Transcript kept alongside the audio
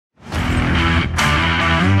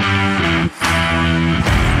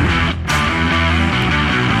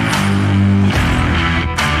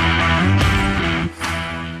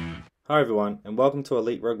Hi everyone, and welcome to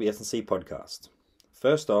Elite Rugby SandC podcast.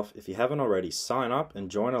 First off, if you haven't already, sign up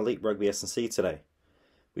and join Elite Rugby SandC today.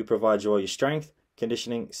 We provide you all your strength,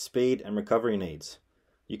 conditioning, speed, and recovery needs.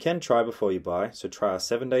 You can try before you buy, so try our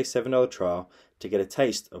 7-day $7 trial to get a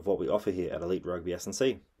taste of what we offer here at Elite Rugby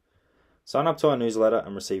SandC. Sign up to our newsletter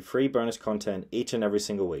and receive free bonus content each and every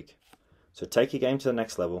single week. So take your game to the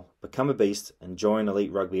next level, become a beast, and join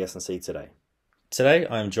Elite Rugby SandC today. Today,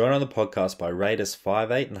 I am joined on the podcast by Raiders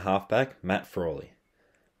 5'8" and halfback Matt Frawley.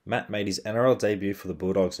 Matt made his NRL debut for the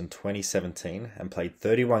Bulldogs in 2017 and played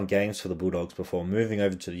 31 games for the Bulldogs before moving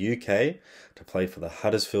over to the UK to play for the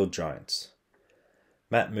Huddersfield Giants.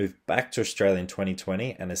 Matt moved back to Australia in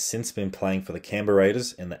 2020 and has since been playing for the Canberra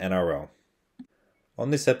Raiders in the NRL.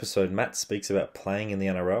 On this episode, Matt speaks about playing in the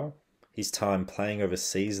NRL, his time playing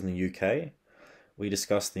overseas in the UK. We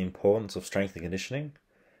discuss the importance of strength and conditioning.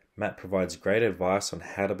 Matt provides great advice on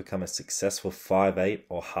how to become a successful 5'8"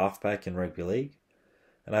 or halfback in rugby league.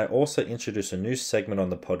 And I also introduce a new segment on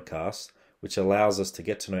the podcast which allows us to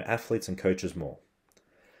get to know athletes and coaches more.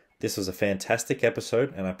 This was a fantastic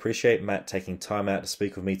episode and I appreciate Matt taking time out to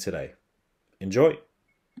speak with me today. Enjoy!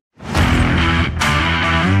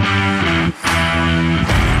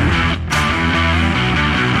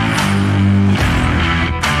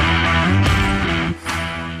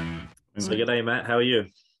 So g'day Matt, how are you?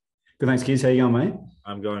 Good, thanks, kids. How you going, mate?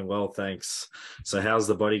 I'm going well, thanks. So how's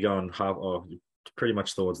the body going? Pretty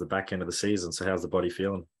much towards the back end of the season. So how's the body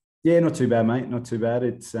feeling? Yeah, not too bad, mate. Not too bad.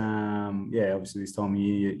 It's obviously this time of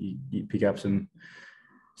year you pick up some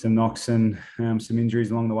knocks and some injuries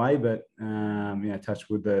along the way, but touch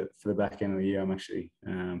wood for the back end of the year, I'm actually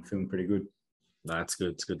feeling pretty good. No, that's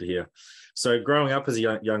good. It's good to hear. So growing up as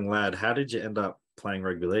a young lad, how did you end up playing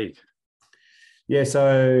rugby league? Yeah,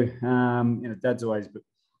 so Dad's always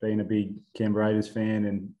been a big Canberra Raiders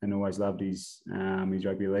fan and always loved his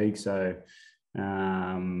rugby league. So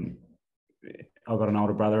I've got an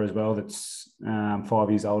older brother as well that's 5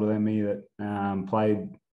 years older than me that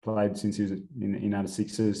played since he was in under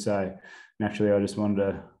sixes. So naturally, I just wanted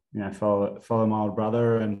to follow my older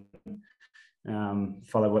brother and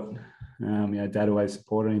follow what Dad always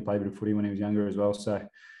supported. He played a bit of footy when he was younger as well. So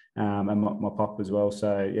and my pop as well.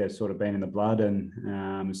 So yeah, it's sort of been in the blood. And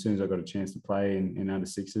as soon as I got a chance to play in under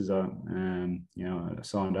sixes, I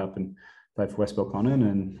signed up and played for West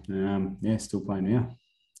Belconnen and still playing now.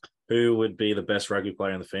 Who would be the best rugby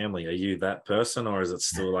player in the family? Are you that person, or is it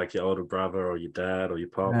still like your older brother or your dad or your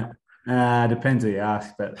pop? Depends who you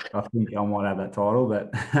ask, but I think I might have that title.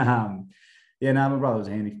 But my brother was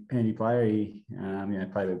a handy player. He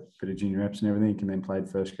played a bit of junior reps and everything, and then played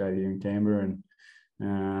first grade here in Canberra. And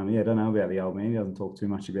I don't know about the old man. He doesn't talk too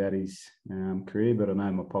much about his career, but I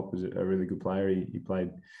know my pop was a really good player. He played,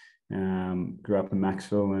 grew up in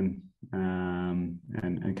Maxville and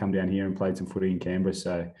come down here and played some footy in Canberra.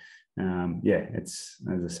 So it's,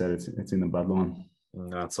 as I said, it's in the bloodline.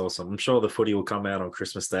 That's awesome. I'm sure the footy will come out on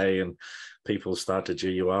Christmas Day and people start to G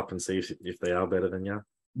you up and see if they are better than you.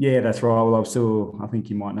 Yeah, that's right. Well, I think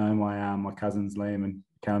you might know my cousins Liam and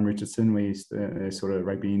Callum Richardson. They're sort of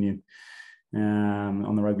rugby union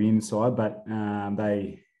on the rugby union side, but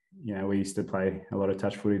we used to play a lot of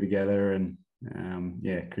touch footy together, and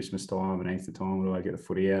Christmas time and Easter time, I get the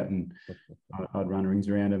footy out and I'd run rings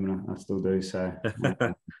around them, and I still do. So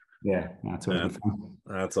that's fun.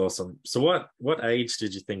 That's awesome. So what age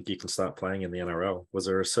did you think you can start playing in the NRL? Was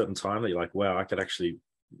there a certain time that you're like, wow, I could actually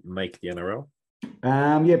make the NRL?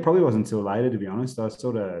 Probably wasn't until later, to be honest. I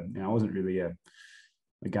sort of, I wasn't really a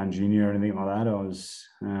gun junior or anything like that. I was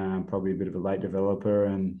probably a bit of a late developer,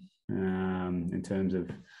 and in terms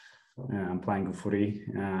of playing good footy.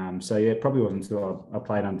 It probably wasn't until I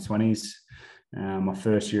played under 20s. My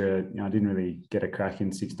first year, I didn't really get a crack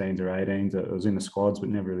in 16s or 18s. I was in the squads, but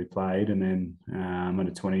never really played. And then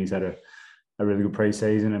under 20s had a really good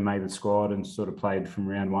preseason and made the squad and sort of played from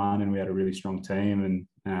round one. And we had a really strong team.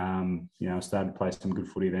 And I started to play some good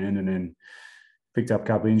footy then, and then picked up a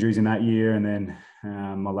couple of injuries in that year. And then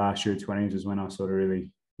my last year of 20s was when I sort of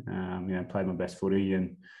really, played my best footy,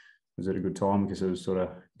 and was at a good time because I was sort of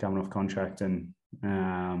coming off contract, and,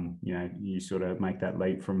 you sort of make that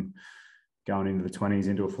leap from going into the 20s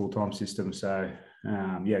into a full-time system. So,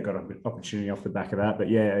 got an opportunity off the back of that. But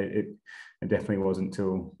it definitely wasn't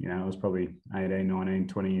until, I was probably 18, 19,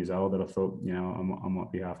 20 years old that I thought, I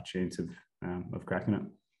might be half a chance of cracking it.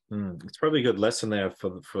 It's probably a good lesson there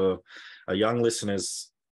for our young listeners.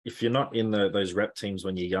 If you're not in those rep teams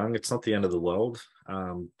when you're young, it's not the end of the world.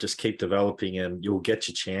 Just keep developing and you'll get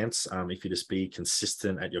your chance if you just be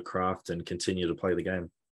consistent at your craft and continue to play the game.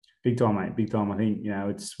 Big time, mate. Big time. I think,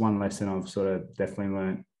 it's one lesson I've sort of definitely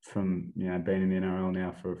learned from, being in the NRL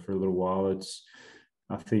now for a little while.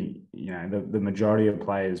 I think, the majority of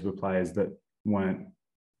players were players that weren't,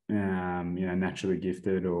 naturally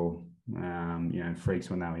gifted or, freaks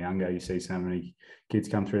when they were younger. You see so many kids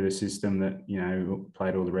come through the system that,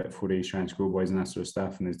 played all the rep footy, trained schoolboys and that sort of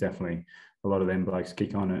stuff. And there's definitely a lot of them blokes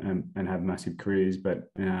kick on and have massive careers. But,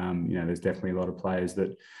 there's definitely a lot of players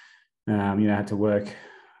that, had to work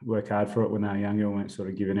hard for it when they were younger and weren't sort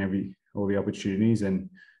of given all the opportunities, and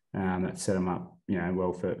that set them up,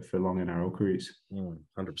 well for long NRL careers.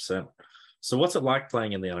 100%. So what's it like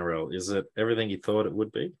playing in the NRL? Is it everything you thought it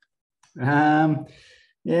would be?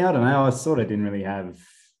 Yeah, I don't know. I sort of didn't really have,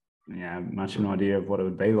 much of an idea of what it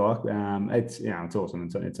would be like. It's, it's awesome.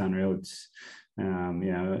 It's unreal. It's,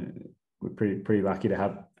 we're pretty lucky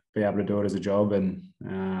to be able to do it as a job, and,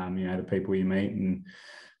 the people you meet and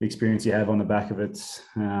the experience you have on the back of it,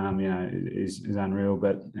 is unreal.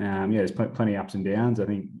 But, there's plenty of ups and downs. I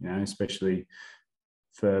think, especially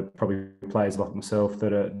for probably players like myself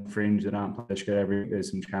that are fringe, that aren't players,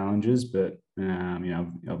 there's some challenges, but,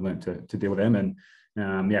 I've learned to deal with them, and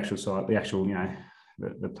the actual side,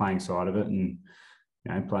 the playing side of it, and,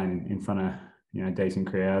 playing in front of, decent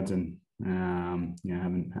crowds, and,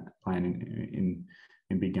 playing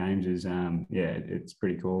in big games is, it's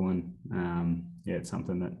pretty cool. And, it's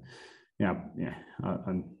something that,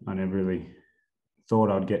 I never really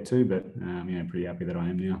thought I'd get to, but, pretty happy that I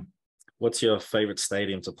am now. What's your favourite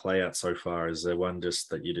stadium to play at so far? Is there one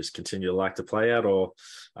just that you just continue to like to play at, or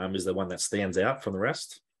is there one that stands out from the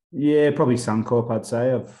rest? Yeah, probably Suncorp, I'd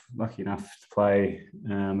say. I've lucky enough to play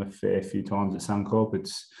a fair few times at Suncorp.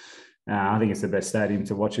 It's, I think it's the best stadium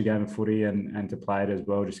to watch a game of footy and to play it as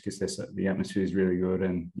well, just because the atmosphere is really good,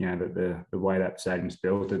 and the way that stadium's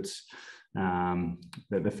built, it's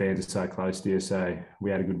that the fans are so close to you. So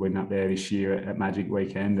we had a good win up there this year at Magic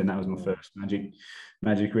Weekend, and that was my first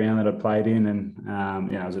Magic round that I played in,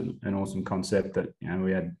 and it was an awesome concept that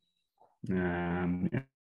we had.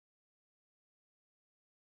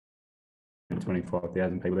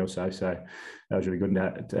 25,000 people also, so that was really good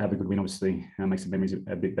to have a good win. Obviously, makes the memories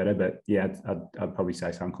a bit better, but yeah, I'd probably say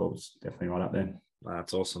Suncorp's definitely right up there.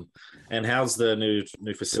 That's awesome. And how's the new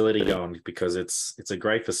facility going? Because it's a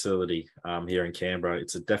great facility here in Canberra.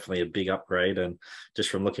 It's definitely a big upgrade, and just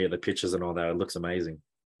from looking at the pictures and all that, it looks amazing.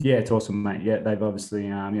 Yeah, it's awesome, mate. Yeah, they've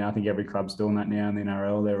obviously, I think every club's doing that now in the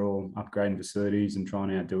NRL. They're all upgrading facilities and trying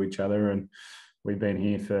to outdo each other, and we've been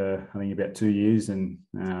here for, I think, about 2 years, and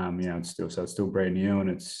it's still brand new, and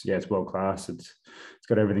it's world class. It's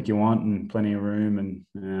got everything you want and plenty of room, and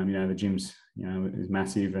the gym's is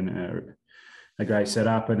massive and a great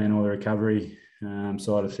setup, and then all the recovery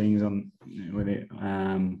side of things with it,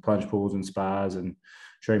 plunge pools and spas and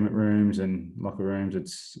treatment rooms and locker rooms.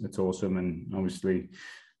 It's awesome, and obviously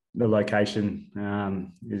the location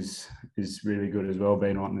is really good as well.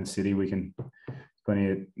 Being right in the city, we can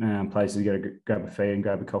plenty of places to go to grab a fee and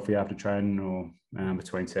grab a coffee after training or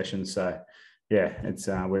between sessions. So yeah, it's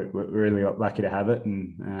we're really lucky to have it,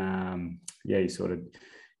 and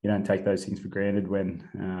you don't take those things for granted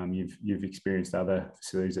when you've experienced other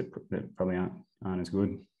facilities that probably aren't as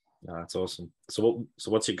good. That's awesome. So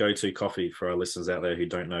what's your go-to coffee for our listeners out there who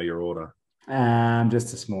don't know your order?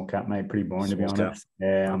 Just a small cup, mate. Pretty boring, to be honest.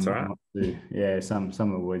 Yeah, that's all right. Some of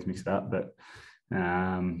the boys mix it up, but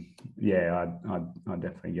I'd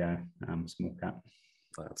definitely go small cup.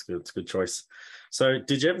 That's good. It's a good choice. So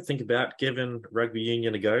did you ever think about giving rugby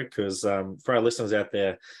union a go? Because for our listeners out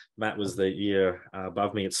there, Matt was the year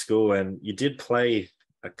above me at school, and you did play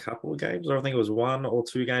a couple of games, or I think it was 1 or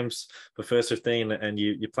 2 games for first 15, and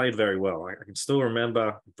you played very well. I can still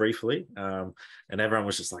remember briefly, and everyone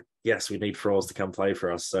was just like, yes, we need Frawls to come play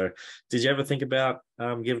for us. So did you ever think about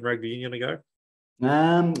giving rugby union a go?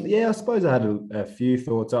 Yeah, I suppose I had a few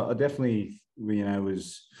thoughts. I definitely,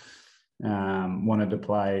 was wanted to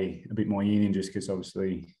play a bit more union, just because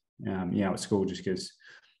obviously, at school, just because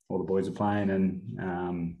all the boys are playing,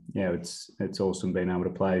 and it's awesome being able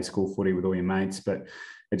to play school footy with all your mates. But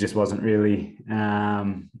it just wasn't really,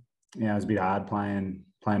 it was a bit hard playing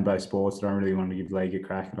both sports. I don't really want to give league a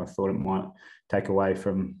crack, and I thought it might take away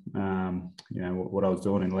from what I was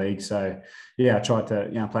doing in league. So yeah, I tried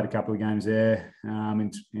to played a couple of games there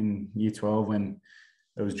in year 12 when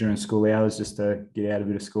it was during school hours, just to get out a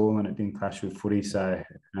bit of school, and it didn't clash with footy. So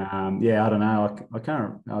I don't know.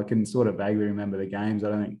 I can sort of vaguely remember the games. I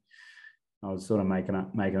don't think I was sort of making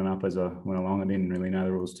it up as I went along. I didn't really know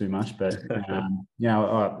the rules too much, but I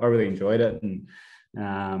really enjoyed it, and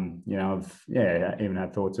I've even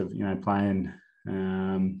had thoughts of playing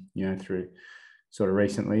through sort of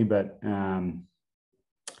recently, but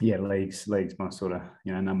yeah, league's my sort of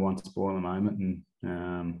number one sport at the moment,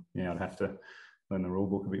 and I'd have to learn the rule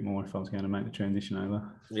book a bit more if I was going to make the transition over.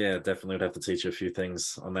 Yeah, definitely would have to teach you a few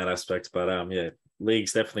things on that aspect, but yeah,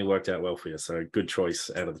 league's definitely worked out well for you. So good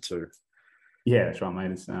choice out of the two. Yeah, that's right,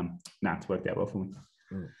 mate. It's worked out well for me.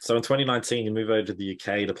 So in 2019, you moved over to the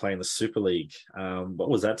UK to play in the Super League. What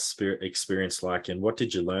was that experience like, and what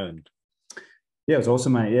did you learn? Yeah, it was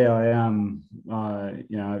awesome, mate. Yeah,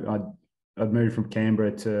 I'd moved from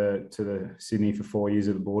Canberra to the Sydney for 4 years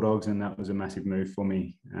at the Bulldogs, and that was a massive move for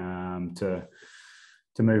me to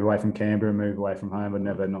move away from Canberra, move away from home. I'd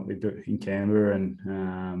never not lived in Canberra, and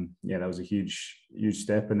that was a huge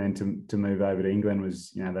step. And then to move over to England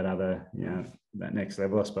was that next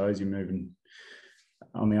level, I suppose. You're moving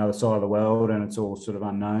on the other side of the world, and it's all sort of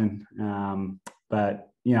unknown. But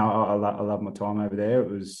I love my time over there. It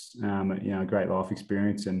was a great life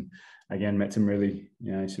experience, and again met some really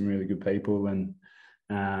good people, and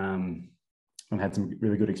had some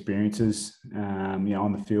really good experiences.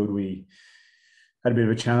 On the field we had a bit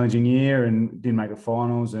of a challenging year and didn't make the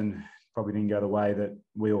finals, and probably didn't go the way that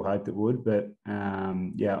we all hoped it would. But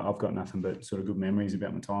I've got nothing but sort of good memories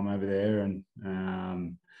about my time over there, and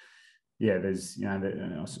there's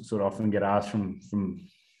I sort of often get asked from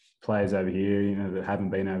players over here, that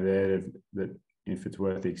haven't been over there, that if it's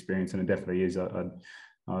worth the experience, and it definitely is. I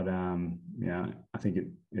think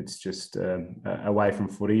it's just away from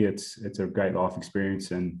footy. It's a great life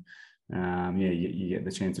experience, and you get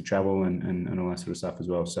the chance to travel and all that sort of stuff as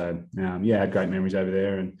well. So I had great memories over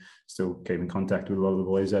there, and still keep in contact with a lot of the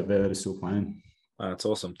boys over there that are still playing. That's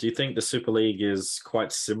awesome. Do you think the Super League is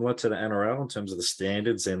quite similar to the NRL in terms of the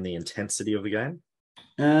standards and the intensity of the game?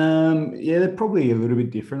 They're probably a little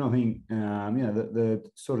bit different. I think the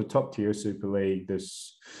sort of top tier Super League,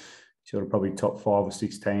 there's sort of probably top 5 or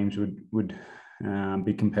 6 teams would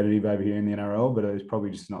be competitive over here in the NRL, but it's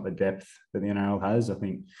probably just not the depth that the NRL has. I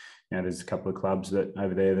think there's a couple of clubs that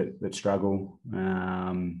over there that struggle,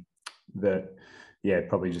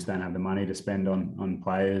 probably just don't have the money to spend on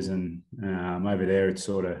players, and over there it's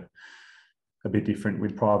sort of a bit different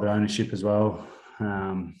with private ownership as well.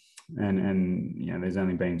 And there's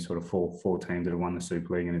only been sort of four teams that have won the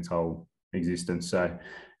Super League in its whole existence. So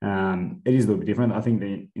it is a little bit different. I think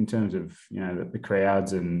in terms of the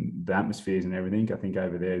crowds and the atmospheres and everything, I think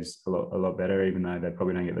over there is a lot better, even though they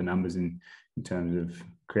probably don't get the numbers in terms of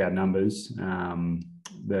crowd numbers.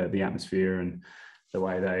 The atmosphere and the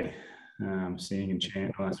way they sing and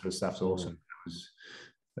chant, all that sort of stuff's awesome.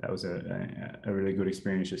 That was a really good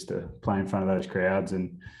experience just to play in front of those crowds.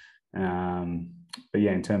 And but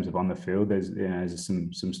in terms of on the field, there's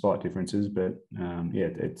some slight differences, but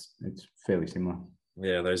it's fairly similar.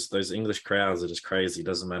 Yeah, those English crowds are just crazy. It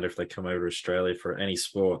doesn't matter if they come over to Australia for any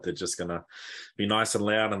sport; they're just gonna be nice and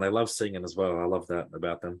loud, and they love singing as well. I love that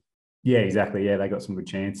about them. Yeah, exactly. Yeah, they got some good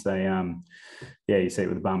chants. They you see it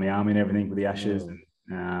with the Barmy Army and everything with the Ashes and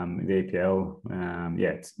the EPL.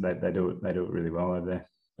 They do it really well over there.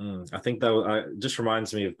 I think that just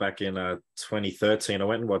reminds me of back in 2013. I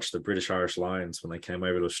went and watched the British Irish Lions when they came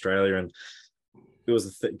over to Australia, and it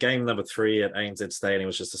was game number 3 at ANZ Stadium. It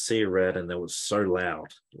was just a sea of red, and it was so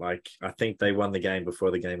loud. Like, I think they won the game before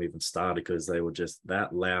the game even started because they were just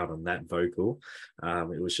that loud and that vocal.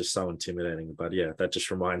 It was just so intimidating. But yeah, that just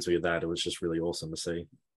reminds me of that. It was just really awesome to see.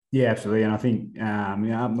 Yeah, absolutely. And I think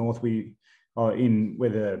up north in where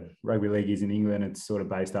the rugby league is in England, it's sort of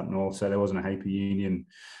based up north, so there wasn't a heap of union.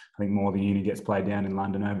 I think more of the union gets played down in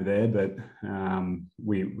London over there, but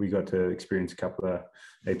we got to experience a couple of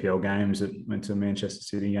APL games. That went to a Manchester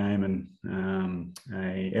City game and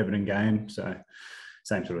a Everton game, so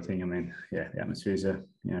same sort of thing. I mean, the atmospheres are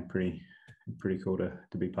pretty cool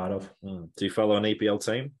to be part of. Do you follow an EPL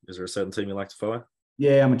team? Is there a certain team you like to follow?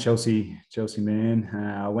 Yeah, I'm a Chelsea man.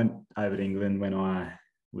 I went over to England when I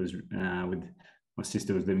was with my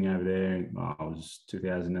sister was living over there. It was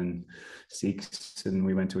 2006, and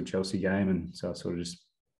we went to a Chelsea game, and so I sort of just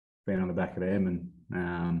been on the back of them.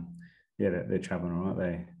 And they're travelling all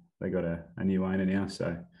right. They got a new owner now,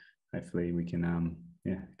 so hopefully we can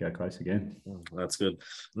go close again. That's good.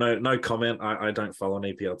 No comment. I don't follow an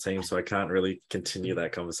EPL team, so I can't really continue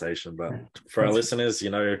that conversation. But for our listeners,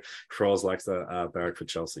 Frawley likes the barrack for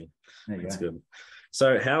Chelsea. That's good.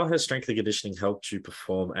 So how has strength and conditioning helped you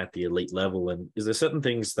perform at the elite level? And is there certain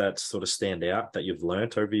things that sort of stand out that you've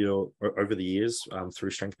learned over the years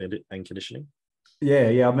through strength and conditioning?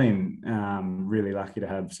 Yeah. I've been really lucky to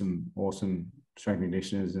have some awesome strength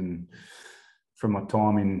conditioners, and from my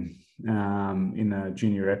time in the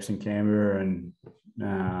junior reps in Canberra, and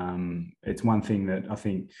it's one thing that I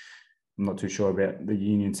think, I'm not too sure about the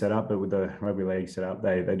union setup, but with the rugby league setup,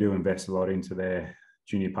 they do invest a lot into their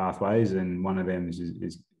junior pathways, and one of them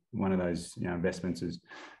is one of those investments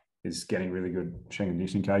is getting really good strength and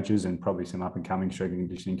conditioning coaches, and probably some up and coming strength and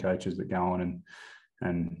conditioning coaches that go on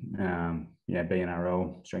and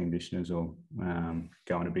BNRL strength conditioners, or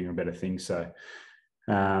go on to bigger and better things. So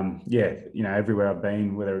everywhere I've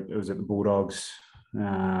been, whether it was at the Bulldogs,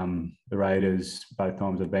 the Raiders, both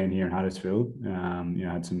times I've been here in Huddersfield,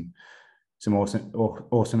 had some awesome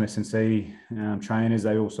SNC trainers.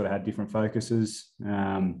 They all sort of had different focuses.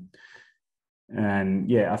 And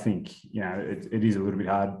I think, it is a little bit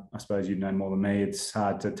hard. I suppose you'd know more than me. It's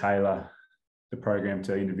hard to tailor the program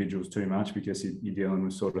to individuals too much, because you're dealing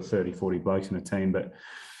with sort of 30, 40 blokes in a team. But,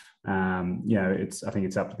 I think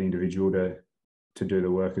it's up to the individual to do the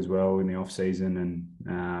work as well in the off season. And,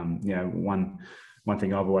 one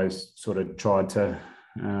thing I've always sort of tried to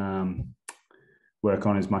work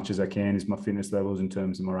on as much as I can is my fitness levels in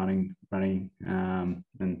terms of my running and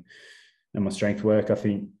my strength work. I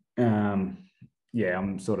think, I'm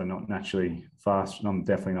sort of not naturally fast. I'm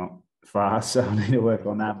definitely not fast, so I need to work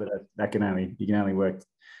on that. But you can only work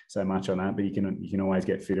so much on that. But you can always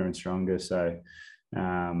get fitter and stronger. So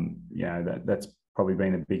that's probably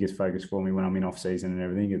been the biggest focus for me when I'm in off season and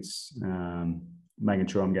everything. It's making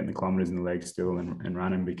sure I'm getting the kilometres in the legs still and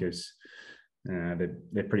running, because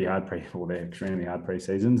they're pretty hard they're extremely hard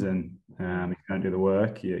pre-seasons, and if you don't do the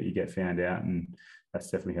work, you get found out. And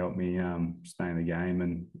that's definitely helped me stay in the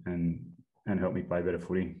game and help me play better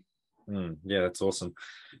footy. Yeah, that's awesome.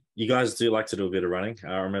 You guys do like to do a bit of running.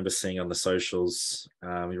 I remember seeing on the socials,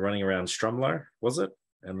 you're running around Strumlow, was it?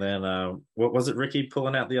 And then what was it, Ricky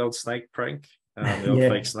pulling out the old snake prank, the old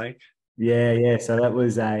fake snake? Yeah. So that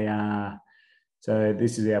was so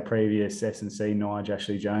this is our previous S&C, Nige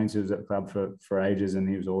Ashley Jones, who was at the club for ages, and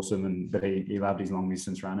he was awesome. But he loved his long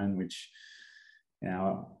distance running, which,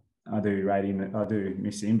 I do rate him. I do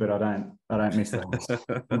miss him, but I don't miss those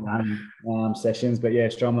sessions. But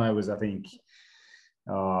Stromlo was, I think, it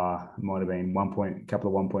might have been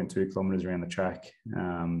couple of 1.2 kilometres around the track.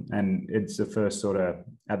 And it's the first sort of,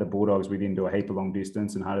 at the Bulldogs, we didn't do a heap of long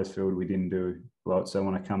distance, and Huddersfield, we didn't do a lot. So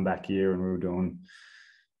when I come back here and we were doing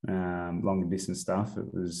longer distance stuff,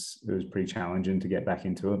 it was pretty challenging to get back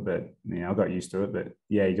into it. But, I got used to it. But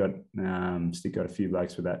you got, still got a few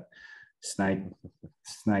blokes with that snake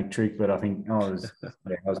trick, but I think I was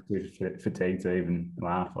too fatigued to even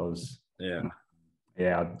laugh. I'm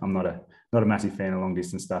not a massive fan of long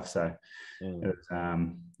distance stuff, so it was,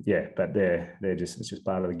 but it's just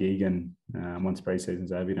part of the gig, and once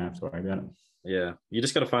pre-season's over, you don't have to worry about it. Yeah, you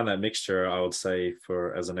just got to find that mixture, I would say,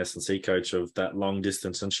 as an S&C coach, of that long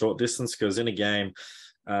distance and short distance, because in a game,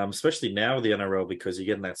 especially now with the NRL, because you're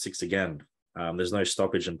getting that 6 again. There's no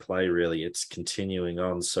stoppage in play, really. It's continuing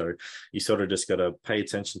on. So you sort of just got to pay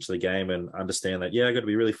attention to the game and understand that, I got to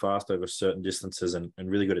be really fast over certain distances and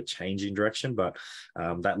really good at changing direction. But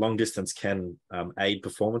that long distance can aid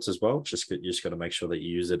performance as well. You just got to make sure that you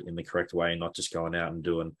use it in the correct way, not just going out and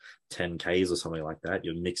doing 10 Ks or something like that.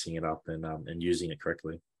 You're mixing it up and using it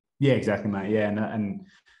correctly. Yeah, exactly, mate. Yeah, and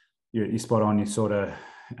you're spot on. You're sort of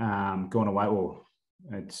going away. Well,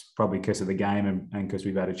 it's probably because of the game and because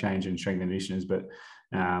we've had a change in strength and conditioners, but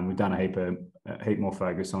we've done a heap more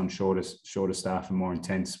focus on shorter stuff and more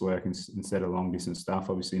intense work instead of long distance stuff.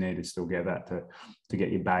 Obviously, you need to still get that to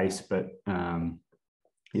get your base, but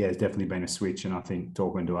it's definitely been a switch. And I think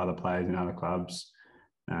talking to other players in other clubs,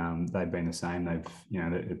 they've been the same.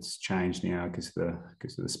 It's changed now because of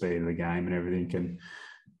the speed of the game and everything. And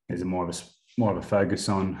there's more of a focus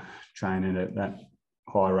on training at that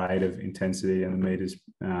high rate of intensity and the meters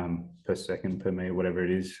per second per meter, whatever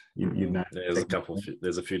it is. You know,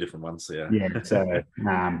 there's a few different ones. So so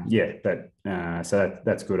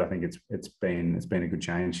that's good. I think it's been a good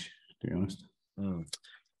change, to be honest.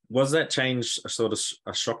 Was that change a sort of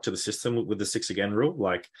a shock to the system with the 6 again rule?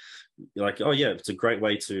 Like, it's a great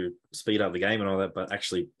way to speed up the game and all that, but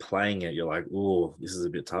actually playing it, you're like, oh, this is a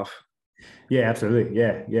bit tough. Yeah, absolutely.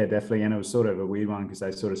 Yeah, definitely. And it was sort of a weird one because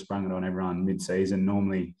they sort of sprung it on everyone mid-season.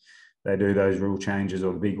 Normally they do those rule changes,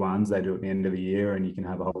 or the big ones, they do at the end of the year, and you can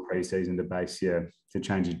have a whole pre-season to base to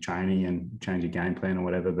change your training and change your game plan or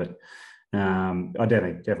whatever. But I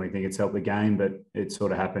definitely think it's helped the game, but it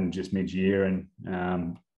sort of happened just mid-year and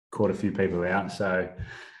caught a few people out. So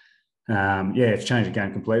it's changed the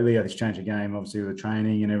game completely. It's changed the game obviously with the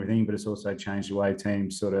training and everything, but it's also changed the way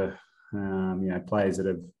teams sort of players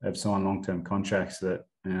that have signed long-term contracts that,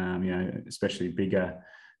 especially bigger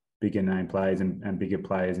name players and bigger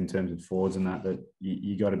players in terms of forwards and that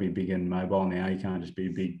you got to be big and mobile now. You can't just be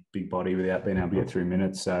a big body without being able to get through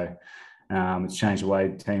minutes. So, It's changed the way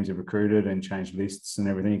teams have recruited and changed lists and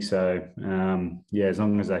everything. So yeah, as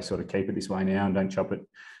long as they sort of keep it this way now and don't chop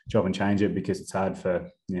and change it, because it's hard for,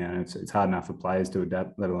 it's hard enough for players to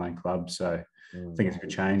adapt, let alone clubs. So I think it's a good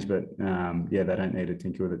change, but yeah, they don't need to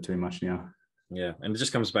tinker with it too much now. Yeah, and it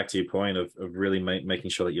just comes back to your point of really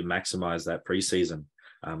making sure that you maximize that preseason,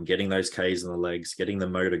 getting those Ks in the legs, getting the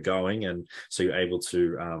motor going, and so you're able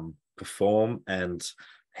to perform and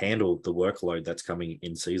handle the workload that's coming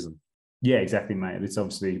in season. Yeah, exactly, mate. It's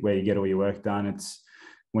obviously where you get all your work done. It's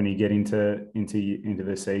when you get into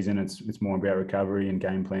the season, it's more about recovery and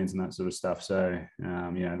game plans and that sort of stuff. So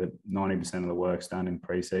the 90% of the work's done in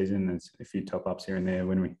preseason. There's a few top ups here and there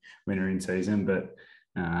when we're in season, but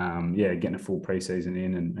yeah, getting a full preseason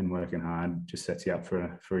in and working hard just sets you up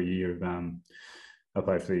for a year of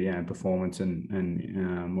hopefully performance and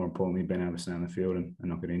more importantly being able to stay on the field and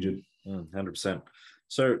not get injured. 100%.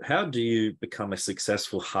 So how do you become a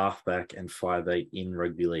successful halfback and 5'8" in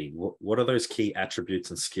rugby league? What are those key attributes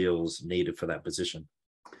and skills needed for that position?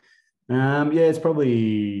 Yeah, it's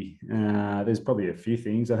probably there's probably a few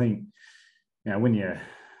things. I think when you're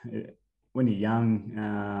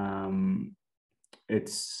young,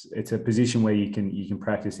 it's a position where you can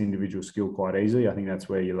practice individual skill quite easily. I think that's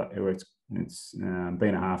where it's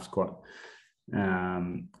being a half's quite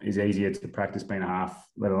is easier to practice being a half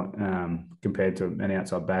compared to an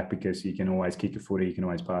outside back, because you can always kick a footy, you can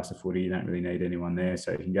always pass a footy, you don't really need anyone there,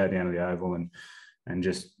 so you can go down to the oval and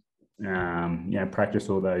just practice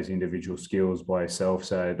all those individual skills by yourself.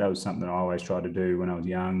 So that was something I always tried to do when I was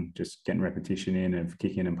young, just getting repetition in of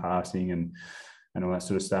kicking and passing and all that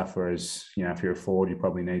sort of stuff. Whereas if you're a forward, you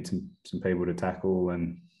probably need some people to tackle,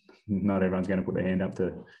 and not everyone's going to put their hand up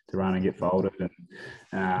to run and get folded.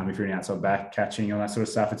 And if you're an outside back, catching, all that sort of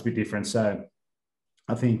stuff, it's a bit different. So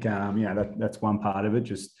I think, that's one part of it,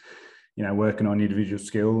 just, working on individual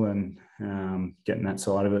skill and getting that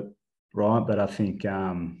side of it right. But I think,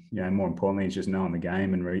 more importantly, it's just knowing the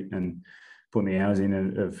game and putting the hours in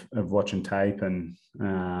of watching tape and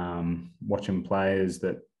watching players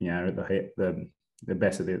that, at the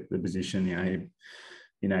best of the position,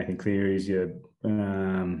 Nathan Cleary's, your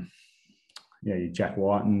Jack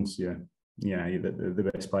Whitens, you're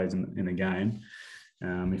the best players in the game.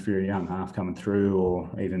 If you're a young half coming through,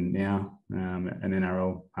 or even now an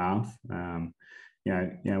NRL half,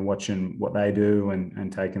 watching what they do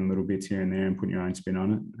and taking little bits here and there and putting your own spin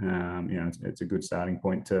on it, it's a good starting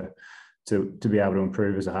point to be able to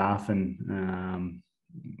improve as a half and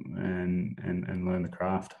learn the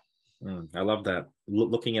craft. I love that.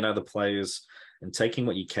 Looking at other players and taking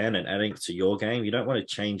what you can and adding it to your game. You don't want to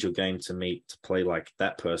change your game to play like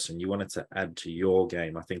that person. You want it to add to your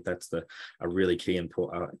game. I think that's a really key and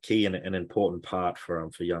an important part for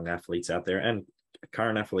young athletes out there and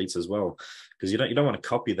current athletes as well, because you don't want to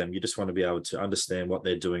copy them. You just want to be able to understand what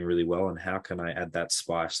they're doing really well and how can I add that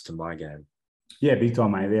spice to my game. Yeah, big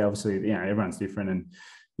time, mate. Yeah, obviously, everyone's different, and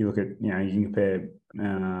you look at, you can compare,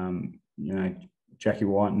 Jackie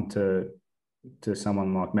Whiten to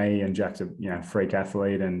someone like me, and Jack's a freak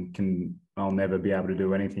athlete and I'll never be able to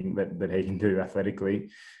do anything that he can do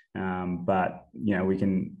athletically, but we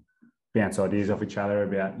can bounce ideas off each other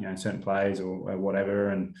about certain plays or whatever,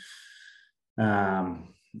 and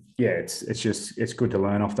it's good to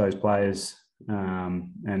learn off those players,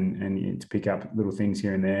 and to pick up little things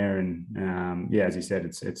here and there, and as you said,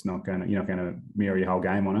 you're not gonna mirror your whole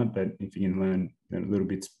game on it, but if you can learn little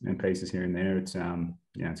bits and pieces here and there, it's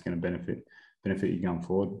it's going to benefit you going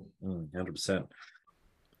forward. 100%.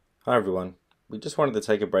 Hi everyone, we just wanted to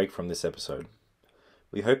take a break from this episode.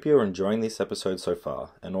 We hope you are enjoying this episode so far,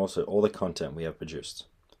 and also all the content we have produced.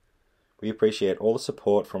 We appreciate all the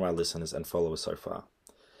support from our listeners and followers so far.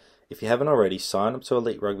 If you haven't already, sign up to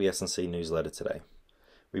Elite Rugby SandC newsletter today.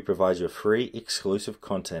 We provide you free, exclusive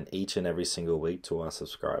content each and every single week to our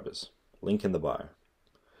subscribers. Link in the bio.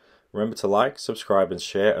 Remember to like, subscribe, and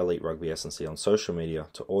share Elite Rugby SandC on social media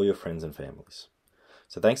to all your friends and families.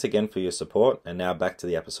 So thanks again for your support, and now back to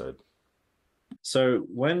the episode. So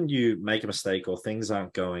when you make a mistake or things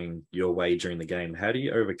aren't going your way during the game, how do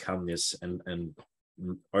you overcome this and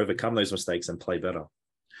overcome those mistakes and play better?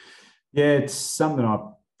 Yeah, it's something I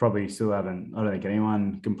probably still haven't. I don't think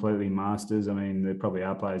anyone completely masters. I mean, there probably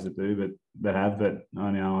are players that do, but I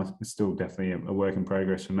know it's still definitely a work in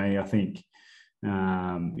progress for me. I think,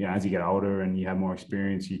 as you get older and you have more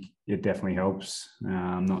experience, it definitely helps.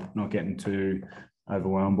 Not getting too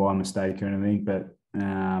overwhelmed by a mistake or anything, but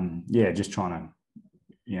just trying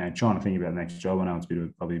to think about the next job. I know it's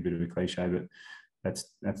probably a bit of a cliche, but that's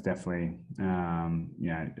definitely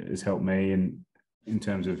has helped me. And in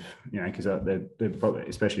terms of, because they're probably,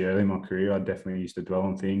 especially early in my career, I definitely used to dwell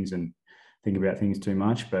on things and think about things too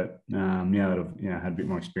much. But that I've had a bit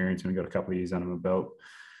more experience and got a couple of years under my belt.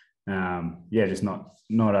 Just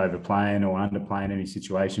not overplaying or underplaying any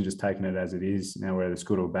situation, just taking it as it is, whether it's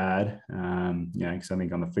good or bad. Because I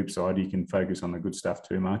think on the flip side, you can focus on the good stuff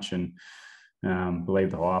too much and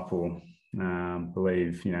believe the hype or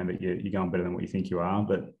believe that you're going better than what you think you are.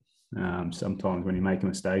 But sometimes when you're making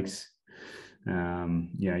mistakes,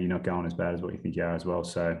 you're not going as bad as what you think you are as well.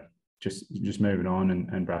 So just moving on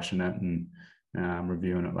and brushing it and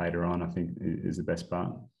reviewing it later on, I think is the best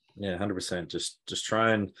part. Yeah, 100%. Just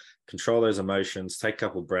try and control those emotions, take a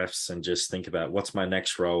couple breaths and just think about what's my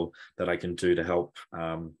next role that I can do to help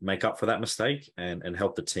make up for that mistake and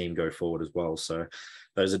help the team go forward as well. So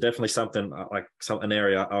those are definitely something an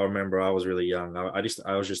area I remember. I was really young. I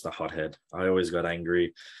was just a hothead. I always got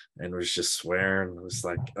angry and was just swearing. I was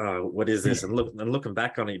like, oh, what is this? And looking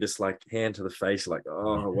back on it, just like hand to the face, like,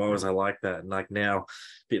 oh, why was I like that? And like now, a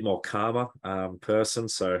bit more calmer person.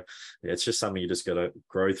 So yeah, it's just something you just got to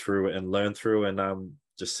grow through and learn through and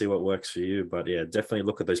just see what works for you. But yeah, definitely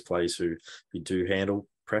look at those players who do handle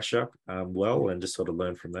pressure well and just sort of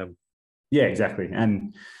learn from them. Yeah, exactly.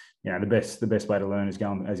 And the best way to learn is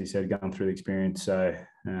going, as you said, going through the experience. So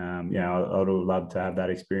I'd love to have that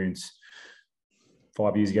experience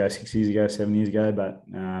 5 years ago, 6 years ago, 7 years ago, but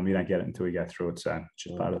you don't get it until you go through it. So it's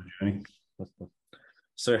just part of the journey.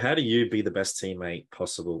 So how do you be the best teammate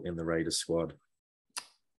possible in the Raiders squad?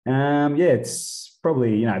 It's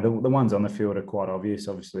probably, the ones on the field are quite obvious.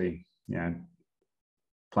 Obviously,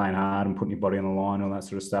 playing hard and putting your body on the line, all that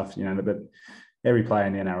sort of stuff, but every player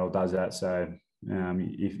in the NRL does that. So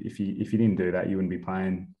if you didn't do that, you wouldn't be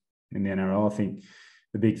playing in the NRL. I think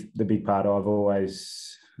the big part I've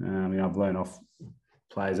always, I've learned off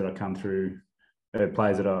players that I come through,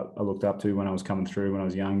 players that I looked up to when I was coming through when I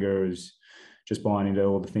was younger, is just buying into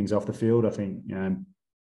all the things off the field. I think,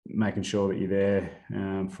 making sure that you're there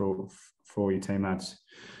for your teammates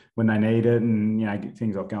when they need it, and get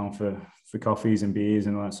things like going for coffees and beers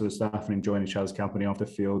and all that sort of stuff, and enjoying each other's company off the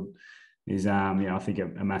field is I think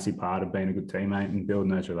a massive part of being a good teammate and building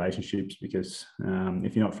those relationships. Because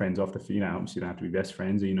if you're not friends off the field, obviously you don't have to be best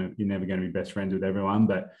friends, or you're never going to be best friends with everyone,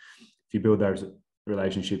 but if you build those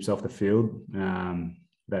relationships off the field,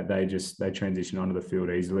 that they transition onto the field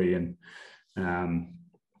easily. And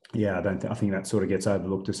I think that sort of gets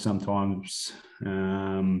overlooked sometimes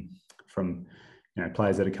from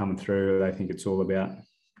players that are coming through. They think it's all about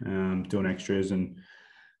doing extras and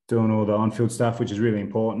doing all the on-field stuff, which is really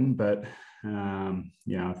important. But buying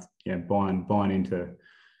into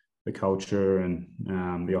the culture and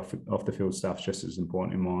the off the field stuff is just as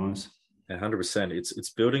important in my eyes. 100%. It's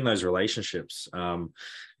building those relationships, and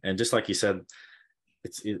just like you said,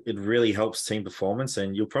 it really helps team performance.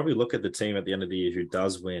 And you'll probably look at the team at the end of the year who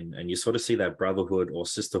does win, and you sort of see that brotherhood or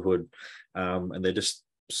sisterhood, and they're just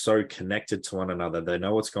so connected to one another. They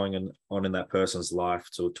know what's going on in that person's life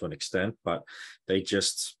to an extent, but they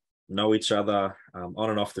just know each other on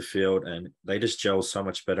and off the field, and they just gel so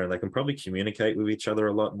much better, and they can probably communicate with each other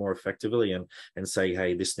a lot more effectively and say,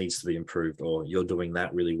 hey, this needs to be improved, or you're doing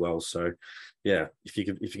that really well. So yeah, if you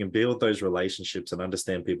can build those relationships and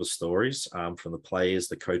understand people's stories, from the players,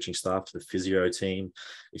 the coaching staff to the physio team,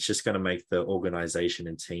 it's just going to make the organization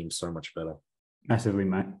and team so much better. Massively,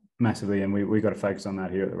 mate. Massively. And we got to focus on that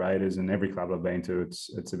here at the Raiders, and every club I've been to,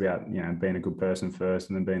 it's about, being a good person first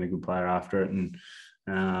and then being a good player after it. And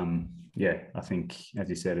I think, as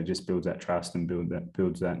you said, it just builds that trust and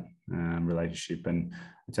builds that relationship, and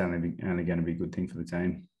it's only going to be a good thing for the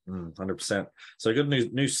team. 100%. So a good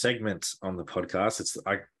new segment on the podcast.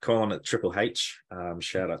 I call on it Triple H.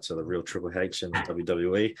 Shout out to the real Triple H in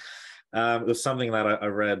WWE. It was something that I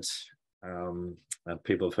read, and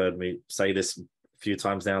people have heard me say this a few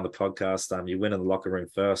times now on the podcast. You win in the locker room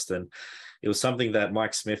first, and it was something that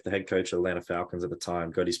Mike Smith, the head coach of Atlanta Falcons at the time,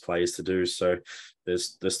 got his players to do. So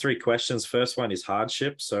there's three questions. First one is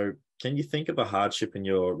hardship. So can you think of a hardship in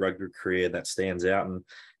your rugby career that stands out, and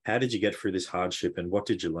how did you get through this hardship, and what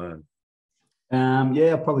did you learn?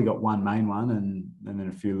 I've probably got one main one and then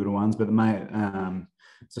a few little ones. But the main,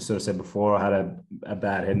 as I sort of said before, I had a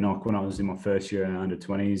bad head knock when I was in my first year in under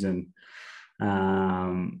 20s, and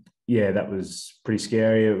that was pretty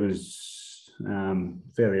scary. It was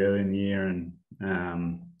fairly early in the year, and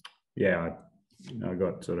I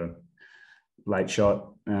got sort of late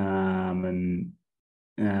shot, I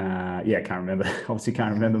can't remember. Obviously,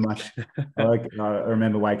 can't remember much. I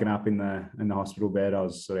remember waking up in the hospital bed. I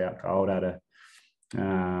was sort of out cold.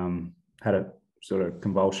 Had a sort of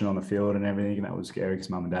convulsion on the field and everything, and that was scary because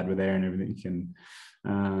mum and dad were there and everything.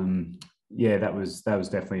 And that was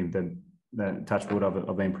definitely the touch wood.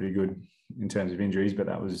 I've been pretty good in terms of injuries, but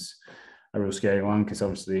that was a real scary one, because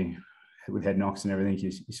obviously with head knocks and everything,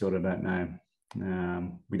 you sort of don't know.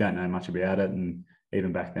 We don't know much about it, and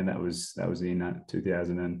even back then, that was in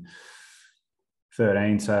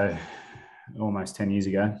 2013, so almost 10 years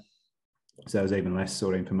ago. So there was even less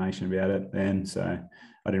sort of information about it then. So I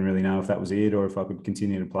didn't really know if that was it or if I could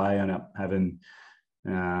continue to play. I ended up having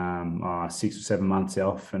 6 or 7 months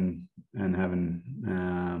off and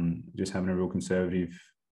having just having a real conservative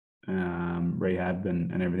rehab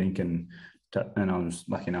and everything, and I was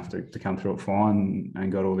lucky enough to come through it fine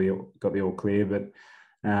and got the all clear. But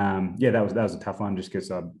that was a tough one, just because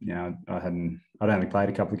I'd only played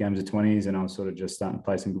a couple of games of 20s, and I was sort of just starting to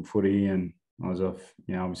play some good footy, and I was off.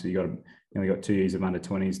 Obviously you only got 2 years of under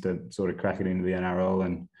 20s to sort of crack it into the NRL,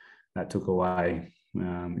 and that took away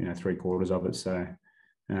 3/4 of it. So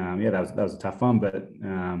that was a tough one, but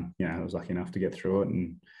I was lucky enough to get through it,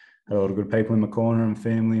 and had a lot of good people in my corner, and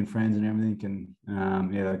family and friends and everything,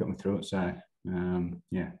 and they got me through it. So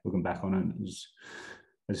looking back on it, it was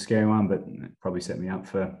a scary one, but it probably set me up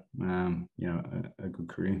for a good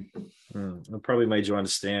career. It probably made you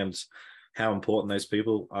understand how important those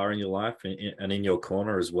people are in your life and in your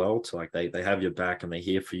corner as well. To like they have your back, and they're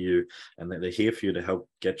here for you, and they're here for you to help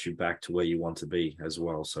get you back to where you want to be as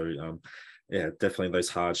well. So definitely those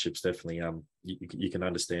hardships, definitely you can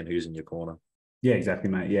understand who's in your corner. Yeah, exactly,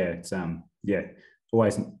 mate. Yeah, it's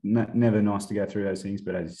always never nice to go through those things,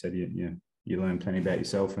 but as you said, you learn plenty about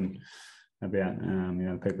yourself and about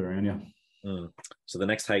the people around you. So the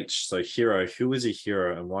next H, so hero. Who is a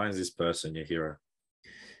hero, and why is this person your hero?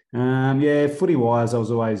 Footy wise, I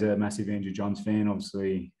was always a massive Andrew Johns fan.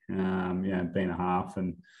 Obviously, being a half,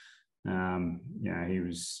 and he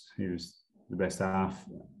was the best half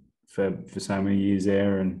for so many years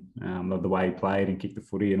there, and loved the way he played and kicked the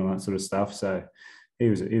footy and all that sort of stuff. So he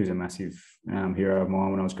was a massive hero of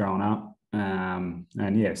mine when I was growing up.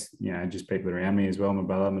 And yes, just people around me as well, my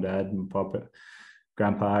brother, my dad, my papa,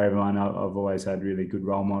 grandpa, everyone. I've always had really good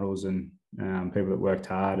role models, and people that worked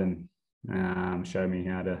hard and showed me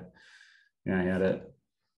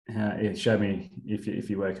it showed me if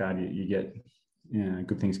you work hard, you get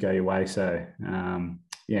good things go your way. So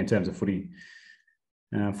in terms of footy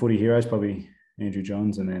heroes, probably Andrew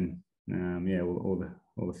Johns, and then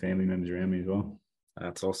all the family members around me as well.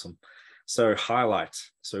 That's awesome. So highlight.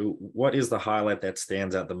 So what is the highlight that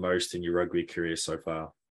stands out the most in your rugby career so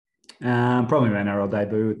far? Probably my NRL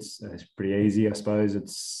debut. It's pretty easy, I suppose.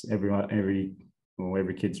 It's every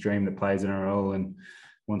kid's dream that plays NRL and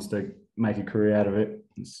wants to make a career out of it.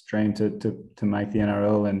 It's a dream to make the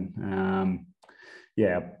NRL, and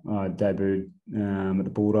I debuted at the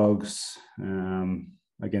Bulldogs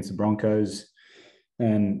against the Broncos,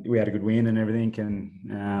 and we had a good win and everything,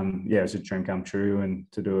 and it was a dream come true. And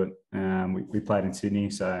to do it, we played in Sydney,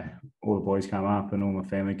 so all the boys come up and all my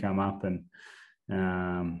family come up, and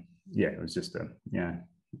it was just a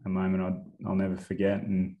moment I'll never forget,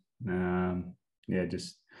 and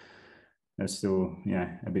just it's still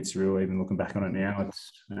a bit surreal even looking back on it now.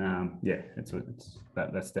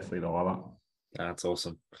 That's definitely the highlight. That's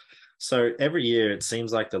awesome. So every year it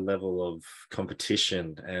seems like the level of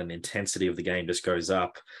competition and intensity of the game just goes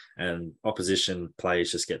up, and opposition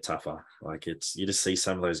players just get tougher. Like you just see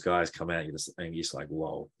some of those guys come out, you're just like,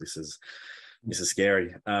 whoa, this is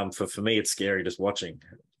scary. For me, it's scary just watching.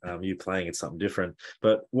 You playing, it's something different.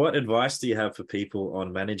 But what advice do you have for people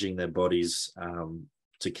on managing their bodies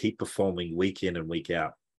to keep performing week in and week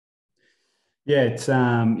out? Yeah, it's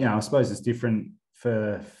I suppose it's different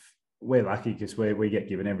we're lucky because we get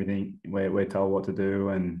given everything. We're told what to do,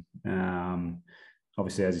 and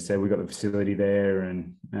obviously, as you said, we've got the facility there,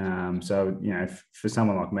 and so for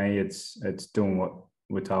someone like me, it's doing what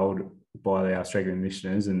we're told by our strength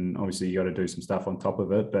conditioners, and obviously you got to do some stuff on top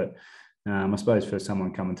of it. But I suppose for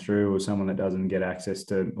someone coming through or someone that doesn't get access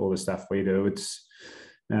to all the stuff we do, it's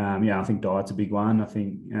I think diet's a big one. I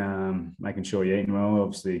think making sure you're eating well.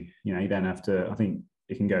 Obviously, you don't have to. I think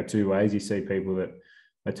it can go two ways. You see people that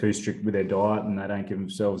are too strict with their diet and they don't give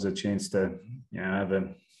themselves a chance to have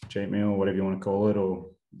a cheat meal or whatever you want to call it,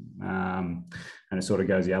 or and it sort of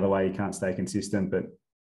goes the other way. You can't stay consistent, but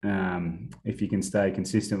if you can stay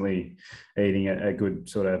consistently eating a good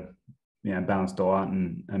sort of balanced diet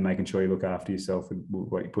and making sure you look after yourself with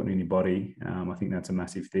what you're putting in your body, I think that's a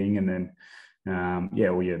massive thing. And then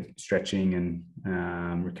all your stretching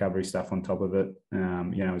and recovery stuff on top of it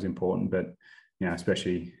is important. But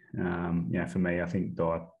especially for me, I think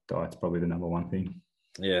diet's probably the number one thing.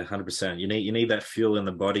 Yeah, 100%. You need that fuel in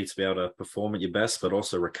the body to be able to perform at your best, but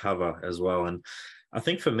also recover as well. And I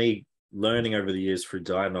think for me, learning over the years through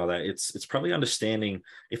diet and all that, it's probably understanding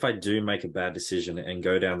if I do make a bad decision and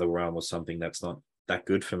go down the realm of something that's not that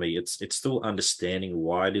good for me. It's still understanding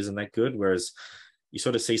why it isn't that good. Whereas you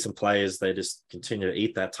sort of see some players, they just continue to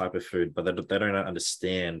eat that type of food, but they don't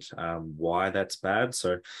understand why that's bad.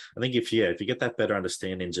 So I think if you get that better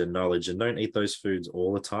understanding and knowledge, and don't eat those foods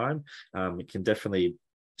all the time, it can definitely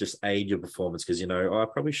just aid your performance, because, I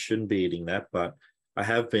probably shouldn't be eating that, but I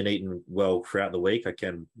have been eating well throughout the week. I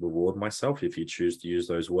can reward myself if you choose to use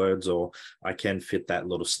those words, or I can fit that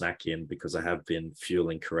little snack in because I have been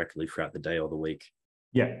fueling correctly throughout the day or the week.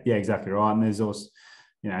 Yeah, exactly right. And there's also,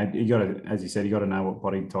 you got to, as you said, you got to know what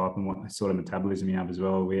body type and what sort of metabolism you have as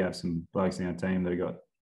well. We have some blokes in our team that have got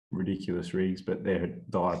ridiculous rigs, but their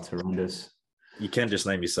diet's horrendous. You can just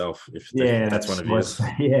name yourself if that's one of yours.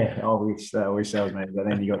 Yeah, I wish that was me. But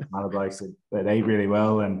then you got some other blokes that eat really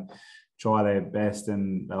well and try their best,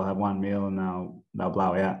 and they'll have one meal and they'll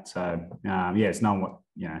blow out. So it's knowing what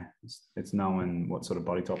it's knowing what sort of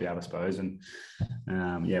body type you have, I suppose, and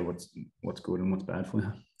what's good and what's bad for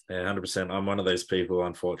you. Yeah, 100%. I'm one of those people,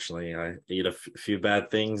 unfortunately. I eat a few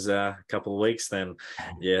bad things a couple of weeks, then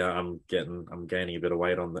I'm gaining a bit of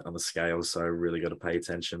weight on the scale, so I really got to pay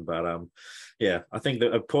attention. But I think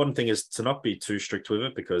the important thing is to not be too strict with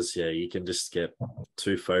it, because you can just get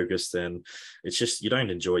too focused, and it's just you don't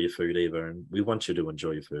enjoy your food either, and we want you to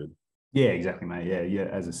enjoy your food. Yeah, exactly, mate. Yeah.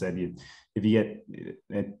 As I said, if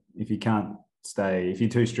you're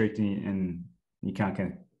too strict and you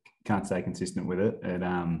can't stay consistent with it,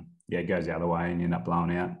 it goes the other way and you end up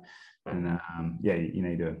blowing out. And you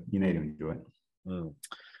need to enjoy it.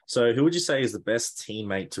 So who would you say is the best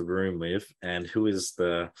teammate to room with, and who is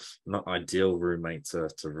the not ideal roommate to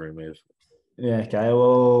room with? Yeah, okay.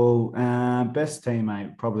 Well, best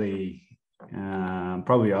teammate probably I'd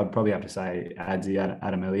probably have to say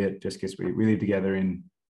Adam Elliott, just because we lived together in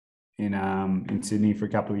Sydney for a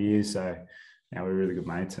couple of years, so we're really good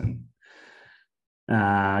mates, and we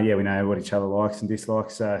know what each other likes and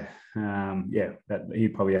dislikes. So that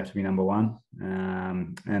he'd probably have to be number one.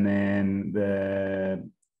 And then the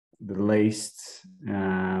least,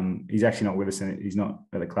 he's actually not with us, and he's not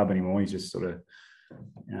at the club anymore. He's just sort of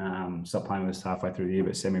stopped playing with us halfway through the year.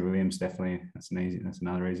 But Sammy Williams, definitely, that's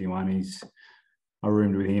another easy one. I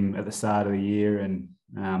roomed with him at the start of the year, and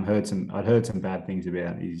I'd heard some bad things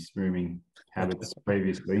about his rooming habits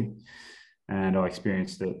previously. And I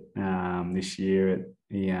experienced it this year.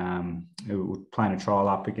 He was playing a trial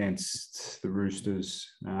up against the Roosters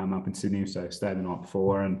up in Sydney, so I stayed the night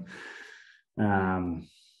before, and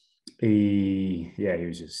he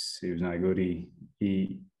was no good.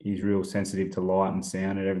 He's real sensitive to light and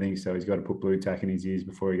sound and everything, so he's got to put blue tack in his ears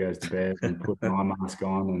before he goes to bed and put an eye mask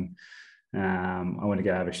on. And I went to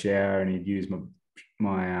go have a shower, and he'd use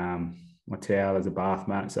my towel as a bath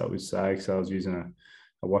mat, so it was soaked. So I was using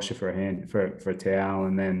a washer for a towel,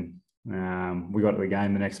 and then we got to the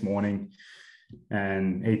game the next morning,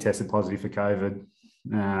 and he tested positive for COVID.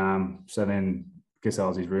 So then, because I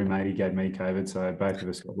was his roommate, he gave me COVID, so both of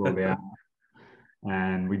us got ruled out,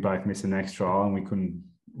 and we both missed the next trial, and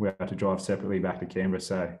we had to drive separately back to Canberra.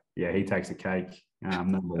 So he takes the cake,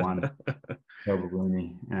 number one,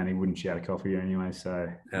 probably, and he wouldn't shout a coffee anyway. So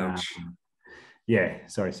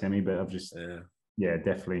sorry, Sammy, but I've just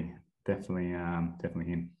definitely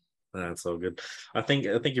him. That's all good. I think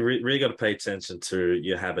you really got to pay attention to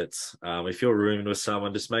your habits. If you're rooming with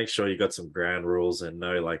someone, just make sure you got some ground rules and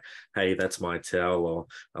know, like, hey, that's my towel, or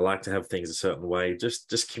I like to have things a certain way.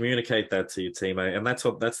 Just communicate that to your teammate, and that's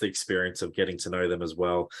the experience of getting to know them as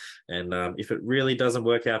well. And if it really doesn't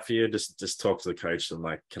work out for you, just talk to the coach and,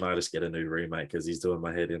 like, can I just get a new roommate because he's doing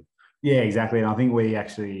my head in. Yeah, exactly. And I think we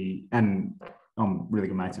actually, and I'm really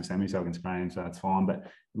good mates with Sammy, so I can spray him, so that's fine. But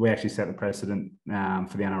we actually set the precedent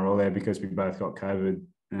for the NRL there, because we both got COVID.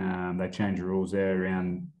 They changed the rules there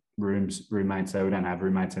around roommates, so we don't have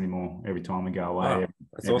roommates anymore every time we go away.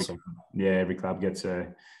 That's awesome. Every club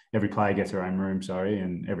every player gets their own room,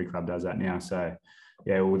 and every club does that now. So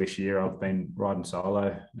all this year I've been riding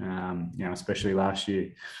solo, especially last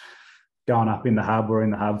year, going up in the hub. We're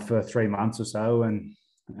in the hub for 3 months or so, and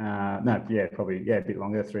probably a bit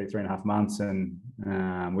longer, 3.5 months, and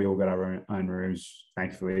we all got our own rooms,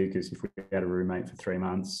 thankfully, because if we had a roommate for 3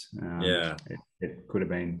 months, it could have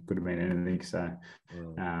been anything. So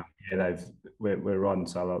we're riding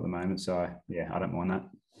solo at the moment, so I don't mind that.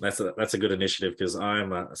 That's a good initiative, because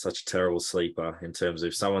I'm such a terrible sleeper in terms of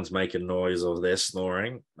if someone's making noise or they're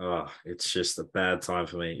snoring. It's just a bad time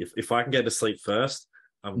for me. If I can get to sleep first,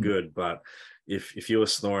 I'm good. But if you were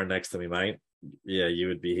snoring next to me, mate, you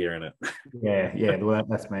would be hearing it. Well,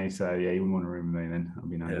 that's me. So you wouldn't want to room with me then. I'd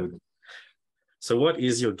be no good. So what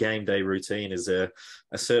is your game day routine? Is there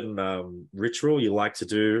a certain ritual you like to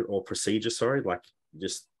do, or procedure, like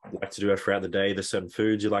just like to do throughout the day? There's certain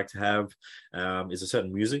foods you like to have. Is there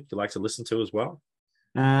certain music you like to listen to as well?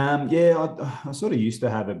 I sort of used to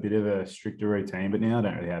have a bit of a stricter routine, but now I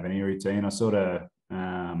don't really have any routine. I sort of,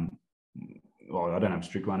 I don't have a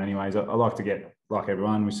strict one anyways. I like to get, like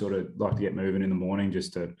everyone, we sort of like to get moving in the morning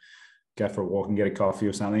just to go for a walk and get a coffee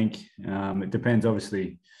or something. It depends,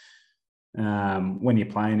 obviously, when you're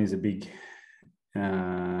playing is a big,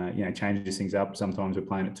 changes things up. Sometimes we're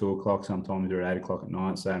playing at 2:00, sometimes we're at 8:00 at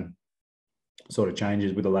night. So sort of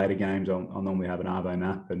changes with the later games. I'll normally have an arvo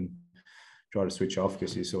nap and try to switch off,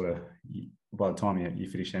 because you sort of, by the time you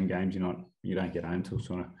finish them games, you don't get home till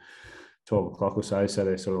sort of 12:00 or so. So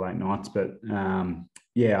they're sort of late nights. But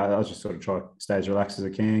I just sort of try to stay as relaxed as I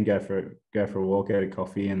can, go for a walk, get a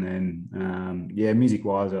coffee, and then music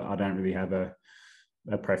wise, I don't really have a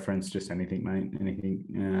preference, just anything, mate. Anything.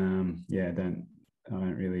 I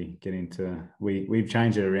don't really get into. We've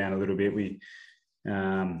changed it around a little bit.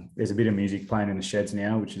 There's a bit of music playing in the sheds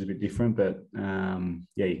now, which is a bit different, but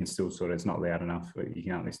you can still sort of, it's not loud enough, but you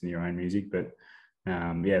can't listen to your own music. But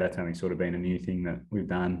that's only sort of been a new thing that we've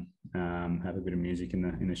done. Have a bit of music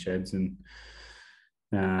in the sheds, and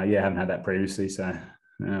I haven't had that previously, so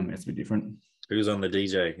it's a bit different. Who's on the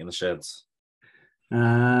DJ in the sheds?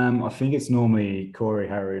 I think it's normally Corey,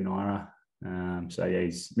 Harry, and Ira.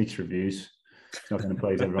 He's mixed reviews. It's not going to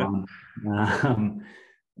please everyone.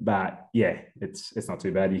 But it's not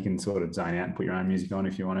too bad. You can sort of zone out and put your own music on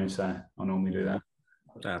if you want to. So I normally do that.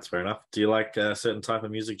 That's fair enough. Do you like a certain type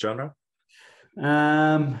of music genre?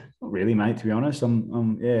 Not really, mate. To be honest,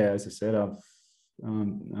 as I said, I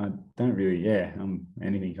don't really. I'm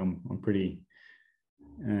anything. I'm pretty.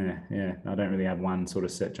 I don't really have one sort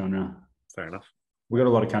of set genre. Fair enough. We've got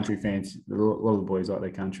a lot of country fans. A lot of the boys like their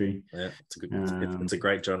country. Yeah, it's a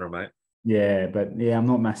great genre, mate. Yeah, but I'm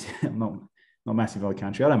not massive. I'm not massive on the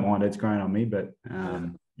country. I don't mind it. It's growing on me, but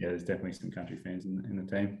there's definitely some country fans in the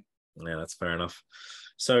team. Yeah, that's fair enough.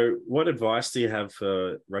 So, what advice do you have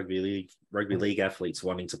for rugby league athletes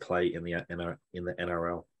wanting to play in the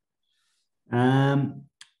NRL?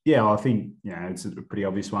 I think it's a pretty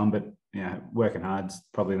obvious one, but working hard's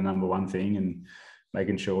probably the number one thing, and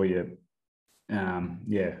making sure you,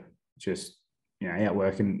 just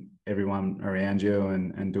outworking everyone around you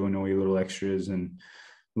and doing all your little extras and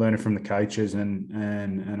learning from the coaches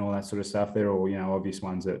and all that sort of stuff. They're all obvious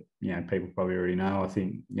ones that people probably already know. I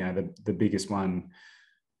think the biggest one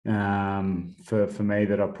for me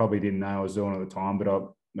that I probably didn't know I was doing at the time,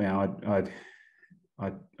 but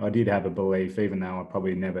I did have a belief, even though I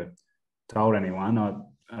probably never told anyone.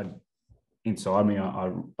 I inside me,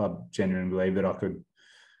 I genuinely believe that I could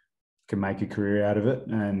make a career out of it.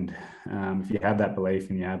 And if you have that belief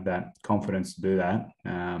and you have that confidence to do that,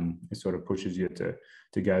 it sort of pushes you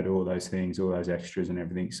to go do all those things, all those extras and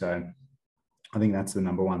everything. So I think that's the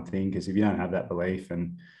number one thing, because if you don't have that belief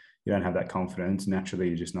and you don't have that confidence, naturally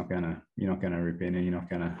you're not going to rip in, and you're not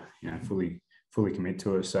going to fully commit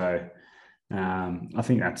to it. So I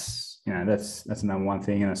think that's the number one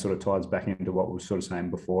thing, and it sort of ties back into what we were sort of saying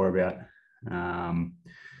before about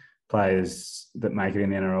players that make it in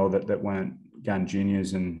the NRL that weren't gun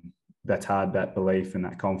juniors, and that's hard. That belief and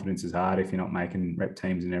that confidence is hard if you're not making rep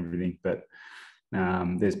teams and everything. But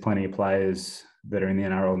there's plenty of players that are in the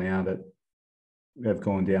NRL now that have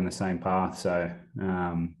gone down the same path. So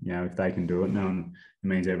if they can do it, it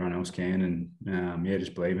means everyone else can. And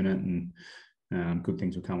just believe in it, and good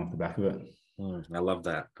things will come off the back of it. I love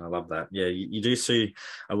that. Yeah, you do see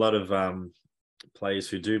a lot of players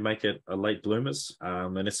who do make it late bloomers,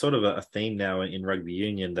 and it's sort of a theme now in rugby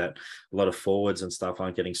union that a lot of forwards and stuff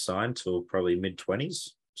aren't getting signed till probably mid-20s.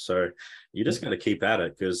 So you just got to keep at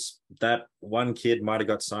it, because that one kid might have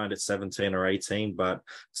got signed at 17 or 18, but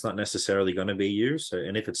it's not necessarily going to be you. So,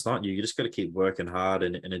 and if it's not you, you just got to keep working hard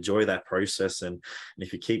and enjoy that process. And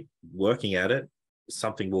if you keep working at it,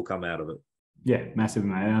 something will come out of it. Yeah, massive,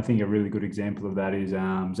 mate. And I think a really good example of that is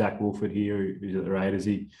Zach Wolford here, who's at the Raiders.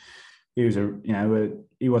 He was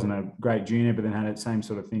he wasn't a great junior, but then had the same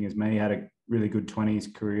sort of thing as me. Had a really good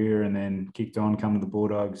 20s career, and then kicked on, come to the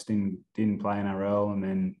Bulldogs, didn't play NRL, and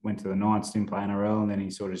then went to the Knights, didn't play NRL, and then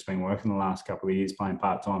he's sort of just been working the last couple of years playing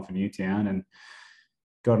part-time for Newtown, and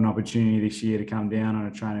got an opportunity this year to come down on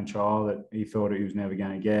a training trial that he thought he was never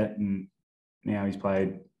going to get, and now he's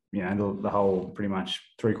played the whole pretty much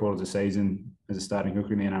 3/4 of the season as a starting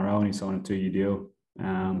hooker in the NRL, and he signed a 2-year deal.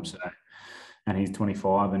 And he's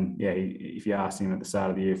 25, and if you asked him at the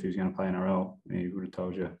start of the year if he was going to play NRL, he would have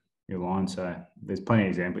told you your line. So there's plenty of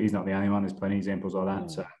examples. He's not the only one. There's plenty of examples like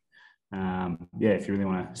that. So if you really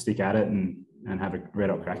want to stick at it and have a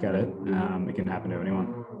red hot crack at it, it can happen to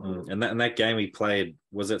anyone. And that game he played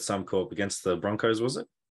was at Suncorp against the Broncos, was it?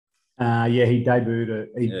 Yeah, he debuted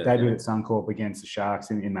at Suncorp against the Sharks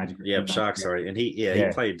in Magic. Yeah, Sharks. Sorry, and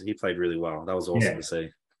he played really well. That was awesome to see.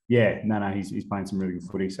 Yeah, no, he's playing some really good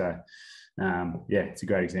footy. So, it's a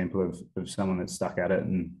great example of someone that stuck at it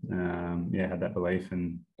and had that belief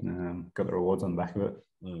and got the rewards on the back of it.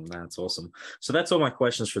 That's awesome. So that's all my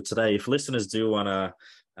questions for today. If listeners do want to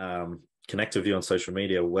connect with you on social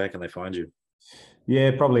media, where can they find you?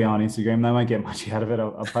 Yeah, probably on Instagram. They won't get much out of it.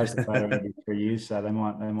 I'll post a photo every 3 years, so they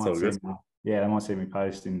might see me. Yeah, they might see me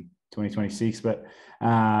post in 2026. But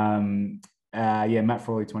Matt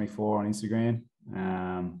Frawley 24 on Instagram,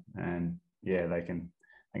 and they can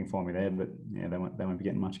find me there. But yeah, they won't be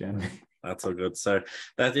getting much out of me. That's all good. So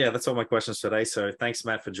that's all my questions today. So thanks,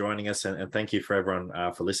 Matt, for joining us, and thank you for everyone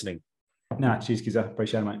for listening. No, cheers, Kizza.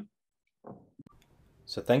 Appreciate it, mate.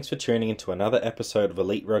 So thanks for tuning into another episode of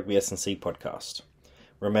Elite Rugby SandC podcast.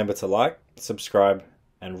 Remember to like, subscribe,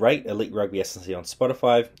 and rate Elite Rugby SandC on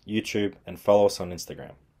Spotify, YouTube, and follow us on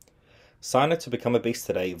Instagram. Sign up to become a beast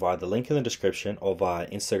today via the link in the description or via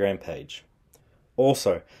Instagram page.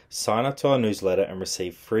 Also, sign up to our newsletter and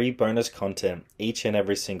receive free bonus content each and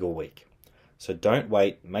every single week. So don't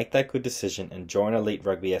wait, make that good decision and join Elite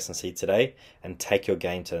Rugby SandC today and take your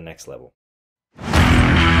game to the next level.